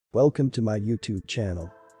Welcome to my YouTube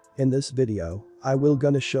channel. In this video, I will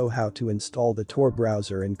gonna show how to install the Tor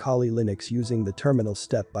browser in Kali Linux using the terminal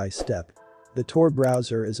step by step. The Tor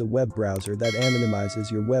browser is a web browser that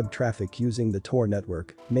anonymizes your web traffic using the Tor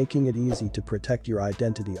network, making it easy to protect your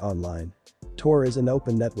identity online. Tor is an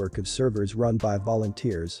open network of servers run by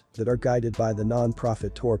volunteers that are guided by the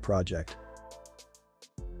non-profit Tor Project.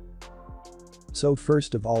 So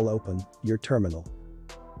first of all, open your terminal.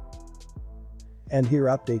 And here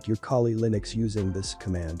update your Kali Linux using this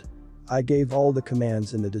command. I gave all the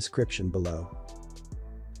commands in the description below.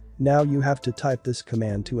 Now you have to type this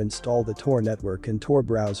command to install the Tor network and Tor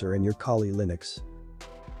browser in your Kali Linux.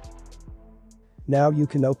 Now you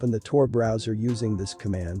can open the Tor browser using this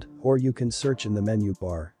command, or you can search in the menu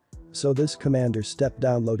bar. So this command or step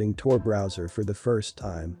downloading Tor browser for the first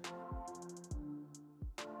time.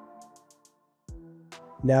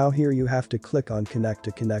 Now here you have to click on connect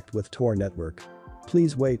to connect with Tor network.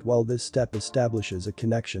 Please wait while this step establishes a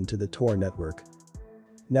connection to the Tor network.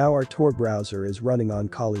 Now our Tor browser is running on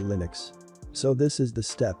Kali Linux. So this is the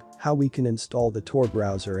step, how we can install the Tor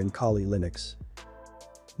browser in Kali Linux.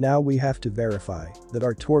 Now we have to verify that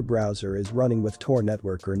our Tor browser is running with Tor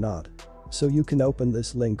network or not. So you can open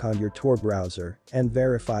this link on your Tor browser and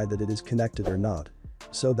verify that it is connected or not.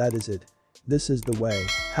 So that is it. This is the way,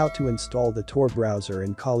 how to install the Tor browser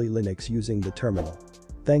in Kali Linux using the terminal.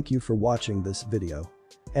 Thank you for watching this video.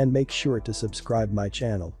 And make sure to subscribe my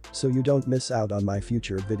channel so you don't miss out on my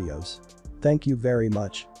future videos. Thank you very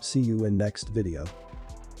much, see you in next video.